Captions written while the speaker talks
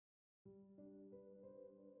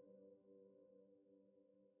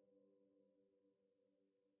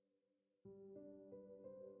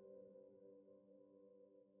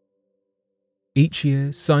Each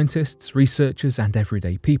year, scientists, researchers, and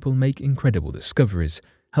everyday people make incredible discoveries,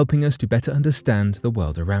 helping us to better understand the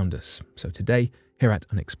world around us. So today, here at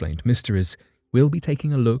Unexplained Mysteries, we'll be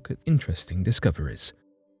taking a look at interesting discoveries.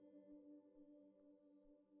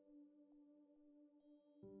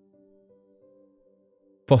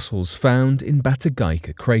 Fossils found in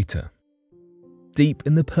Batagaika crater. Deep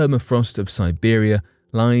in the permafrost of Siberia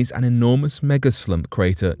lies an enormous mega-slump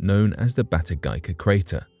crater known as the Batagaika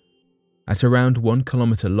crater. At around 1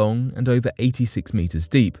 kilometre long and over 86 meters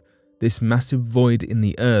deep, this massive void in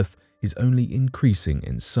the earth is only increasing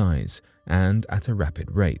in size, and at a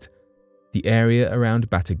rapid rate. The area around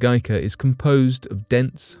Batagaika is composed of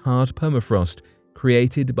dense, hard permafrost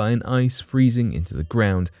created by an ice freezing into the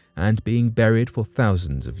ground and being buried for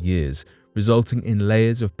thousands of years, resulting in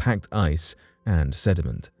layers of packed ice and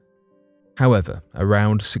sediment. However,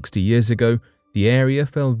 around 60 years ago, the area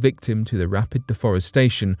fell victim to the rapid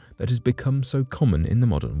deforestation that has become so common in the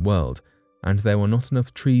modern world, and there were not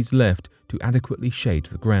enough trees left to adequately shade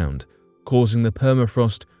the ground, causing the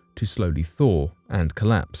permafrost to slowly thaw and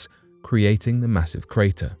collapse, creating the massive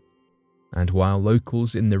crater. And while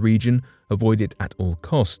locals in the region avoid it at all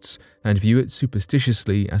costs and view it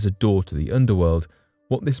superstitiously as a door to the underworld,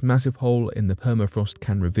 what this massive hole in the permafrost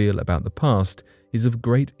can reveal about the past is of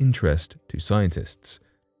great interest to scientists.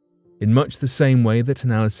 In much the same way that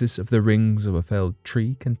analysis of the rings of a felled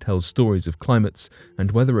tree can tell stories of climates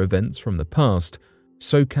and weather events from the past,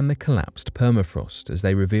 so can the collapsed permafrost as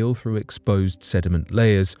they reveal through exposed sediment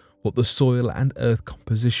layers what the soil and earth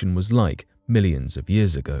composition was like millions of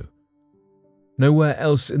years ago. Nowhere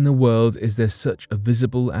else in the world is there such a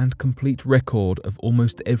visible and complete record of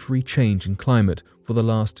almost every change in climate for the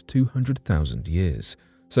last 200,000 years,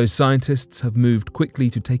 so scientists have moved quickly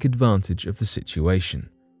to take advantage of the situation.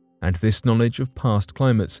 And this knowledge of past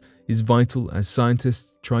climates is vital as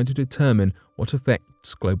scientists try to determine what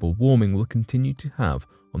effects global warming will continue to have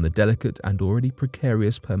on the delicate and already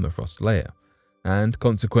precarious permafrost layer, and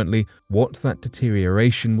consequently what that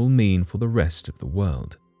deterioration will mean for the rest of the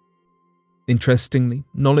world. Interestingly,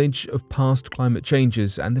 knowledge of past climate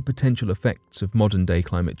changes and the potential effects of modern-day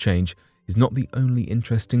climate change is not the only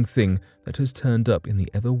interesting thing that has turned up in the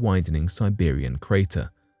ever-widening Siberian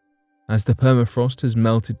crater. As the permafrost has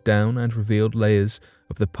melted down and revealed layers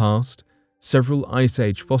of the past, several Ice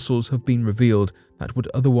Age fossils have been revealed that would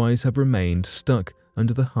otherwise have remained stuck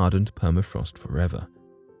under the hardened permafrost forever.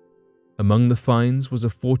 Among the finds was a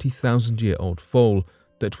 40,000-year-old foal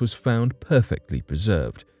that was found perfectly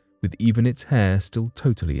preserved, with even its hair still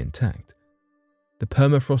totally intact. The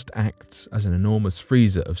permafrost acts as an enormous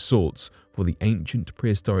freezer of sorts for the ancient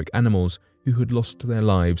prehistoric animals who had lost their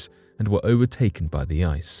lives and were overtaken by the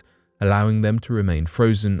ice, allowing them to remain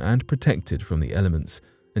frozen and protected from the elements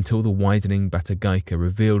until the widening Batagaika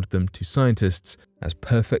revealed them to scientists as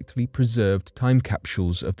perfectly preserved time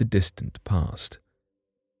capsules of the distant past.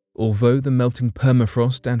 Although the melting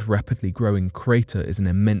permafrost and rapidly growing crater is an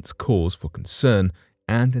immense cause for concern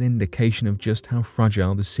and an indication of just how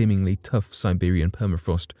fragile the seemingly tough Siberian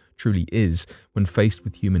permafrost truly is when faced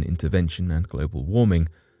with human intervention and global warming,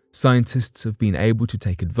 scientists have been able to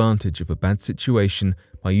take advantage of a bad situation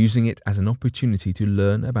by using it as an opportunity to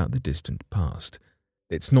learn about the distant past.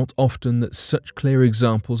 It's not often that such clear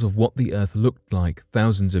examples of what the Earth looked like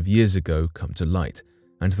thousands of years ago come to light,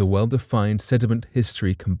 and the well-defined sediment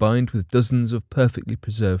history combined with dozens of perfectly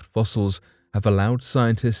preserved fossils have allowed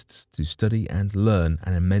scientists to study and learn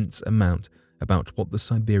an immense amount about what the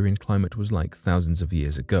Siberian climate was like thousands of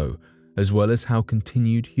years ago, as well as how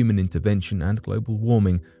continued human intervention and global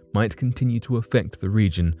warming might continue to affect the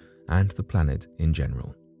region and the planet in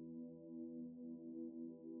general.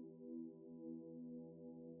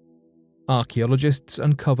 Archaeologists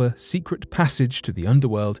uncover secret passage to the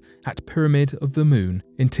underworld at Pyramid of the Moon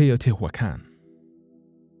in Teotihuacan.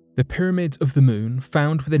 The Pyramid of the Moon,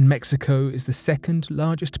 found within Mexico, is the second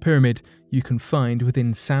largest pyramid you can find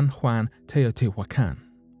within San Juan Teotihuacan,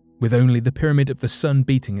 with only the Pyramid of the Sun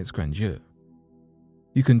beating its grandeur.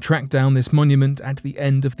 You can track down this monument at the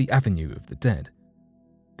end of the Avenue of the Dead.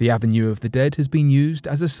 The Avenue of the Dead has been used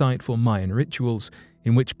as a site for Mayan rituals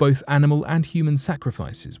in which both animal and human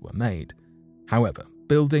sacrifices were made. However,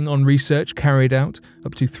 building on research carried out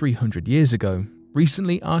up to 300 years ago,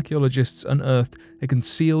 recently archaeologists unearthed a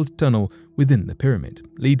concealed tunnel within the pyramid,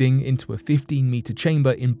 leading into a 15-meter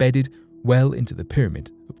chamber embedded well into the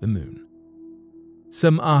Pyramid of the Moon.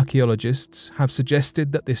 Some archaeologists have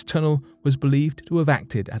suggested that this tunnel was believed to have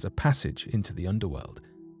acted as a passage into the underworld.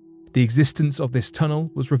 The existence of this tunnel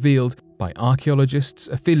was revealed by archaeologists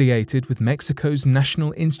affiliated with Mexico's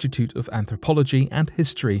National Institute of Anthropology and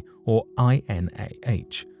History, or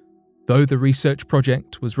INAH. though the research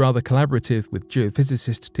project was rather collaborative with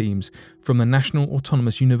geophysicist teams from the National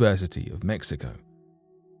Autonomous University of Mexico.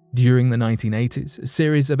 During the 1980s, a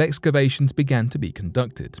series of excavations began to be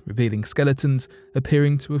conducted, revealing skeletons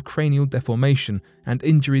appearing to have cranial deformation and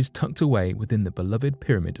injuries tucked away within the beloved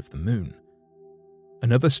Pyramid of the Moon.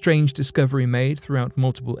 Another strange discovery made throughout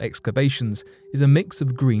multiple excavations is a mix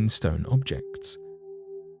of green stone objects.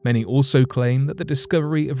 Many also claim that the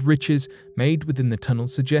discovery of riches made within the tunnel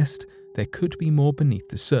suggest there could be more beneath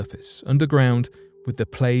the surface, underground, with the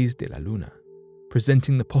Plays de la Luna,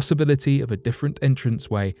 presenting the possibility of a different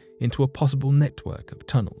entranceway into a possible network of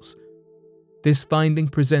tunnels. This finding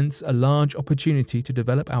presents a large opportunity to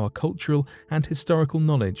develop our cultural and historical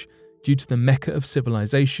knowledge due to the Mecca of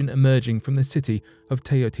civilization emerging from the city of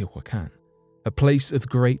Teotihuacan, a place of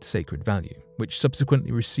great sacred value, which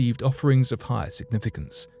subsequently received offerings of higher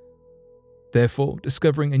significance. Therefore,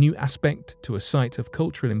 discovering a new aspect to a site of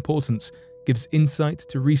cultural importance gives insight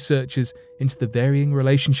to researchers into the varying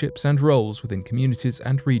relationships and roles within communities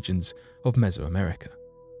and regions of Mesoamerica.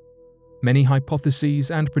 Many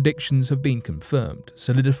hypotheses and predictions have been confirmed,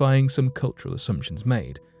 solidifying some cultural assumptions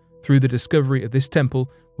made through the discovery of this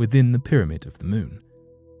temple within the Pyramid of the Moon.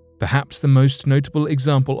 Perhaps the most notable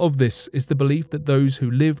example of this is the belief that those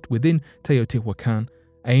who lived within Teotihuacan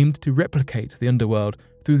aimed to replicate the underworld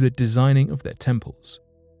through the designing of their temples,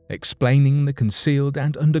 explaining the concealed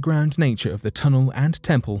and underground nature of the tunnel and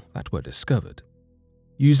temple that were discovered.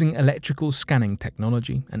 Using electrical scanning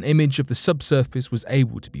technology, an image of the subsurface was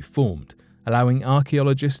able to be formed, allowing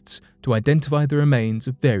archaeologists to identify the remains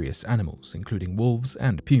of various animals, including wolves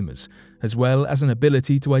and pumas, as well as an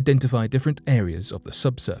ability to identify different areas of the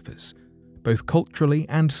subsurface. Both culturally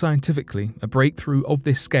and scientifically, a breakthrough of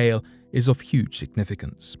this scale is of huge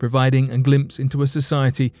significance, providing a glimpse into a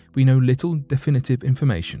society we know little definitive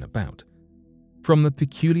information about. From the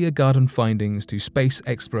peculiar garden findings to space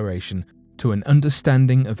exploration to an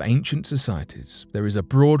understanding of ancient societies, there is a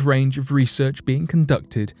broad range of research being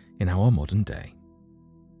conducted in our modern day.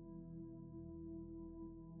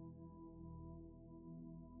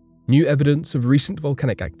 New evidence of recent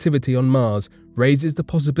volcanic activity on Mars raises the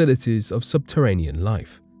possibilities of subterranean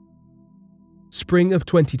life. Spring of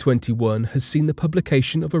 2021 has seen the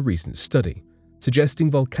publication of a recent study suggesting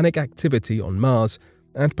volcanic activity on Mars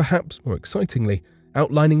and, perhaps more excitingly,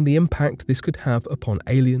 outlining the impact this could have upon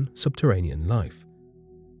alien subterranean life.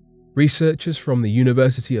 Researchers from the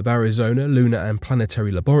University of Arizona Lunar and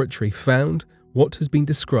Planetary Laboratory found what has been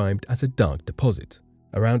described as a dark deposit,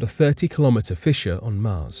 around a 30-kilometre fissure on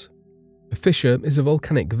Mars. A fissure is a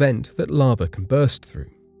volcanic vent that lava can burst through.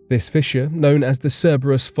 This fissure, known as the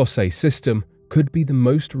Cerberus Fossae system, could be the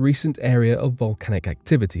most recent area of volcanic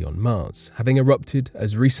activity on Mars, having erupted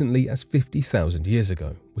as recently as 50,000 years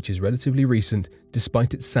ago, which is relatively recent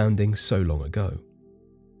despite it sounding so long ago.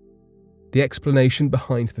 The explanation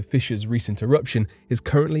behind the fissure's recent eruption is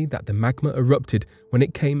currently that the magma erupted when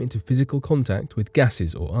it came into physical contact with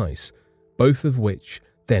gases or ice, both of which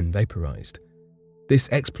then vaporized. This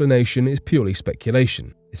explanation is purely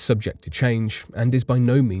speculation, is subject to change, and is by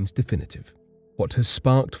no means definitive. What has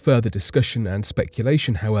sparked further discussion and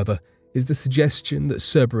speculation, however, is the suggestion that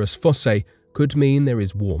Cerberus Fossae could mean there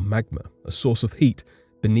is warm magma, a source of heat,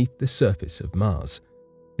 beneath the surface of Mars.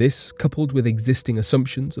 This, coupled with existing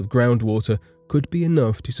assumptions of groundwater, could be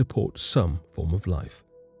enough to support some form of life.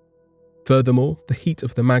 Furthermore, the heat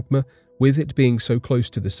of the magma, with it being so close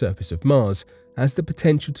to the surface of Mars, has the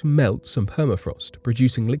potential to melt some permafrost,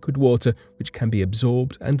 producing liquid water which can be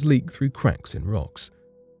absorbed and leak through cracks in rocks.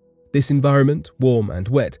 This environment, warm and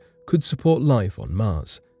wet, could support life on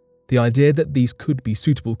Mars. The idea that these could be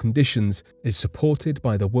suitable conditions is supported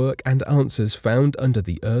by the work and answers found under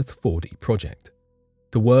the Earth 4D project.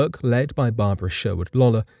 The work, led by Barbara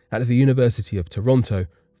Sherwood-Lawler at the University of Toronto,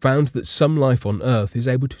 found that some life on Earth is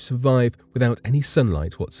able to survive without any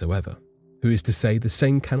sunlight whatsoever. Who is to say the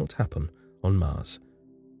same cannot happen on Mars?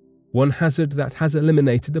 One hazard that has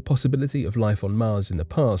eliminated the possibility of life on Mars in the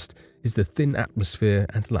past is the thin atmosphere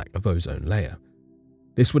and lack of ozone layer.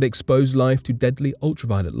 This would expose life to deadly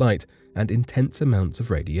ultraviolet light and intense amounts of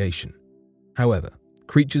radiation. However,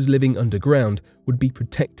 creatures living underground would be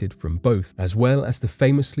protected from both, as well as the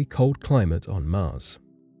famously cold climate on Mars.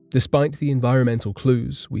 Despite the environmental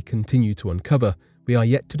clues we continue to uncover, we are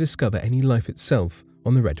yet to discover any life itself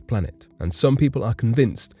on the red planet, and some people are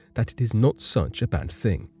convinced that it is not such a bad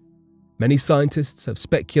thing. Many scientists have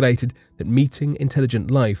speculated that meeting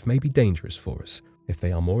intelligent life may be dangerous for us. If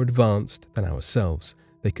they are more advanced than ourselves,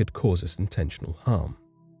 they could cause us intentional harm.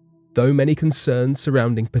 Though many concerns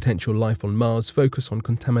surrounding potential life on Mars focus on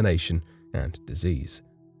contamination and disease.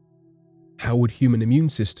 How would human immune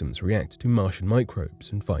systems react to Martian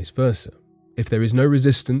microbes and vice versa? If there is no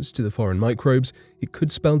resistance to the foreign microbes, it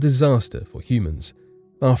could spell disaster for humans.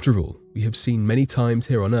 After all, we have seen many times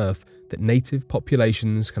here on Earth that native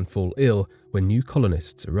populations can fall ill when new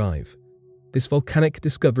colonists arrive. This volcanic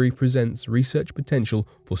discovery presents research potential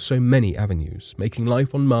for so many avenues, making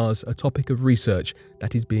life on Mars a topic of research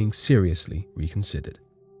that is being seriously reconsidered.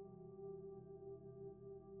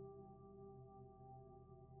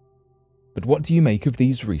 But what do you make of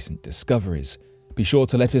these recent discoveries? Be sure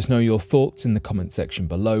to let us know your thoughts in the comment section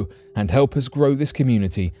below and help us grow this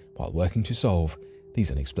community while working to solve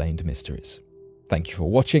these unexplained mysteries. Thank you for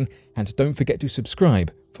watching, and don't forget to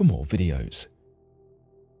subscribe for more videos.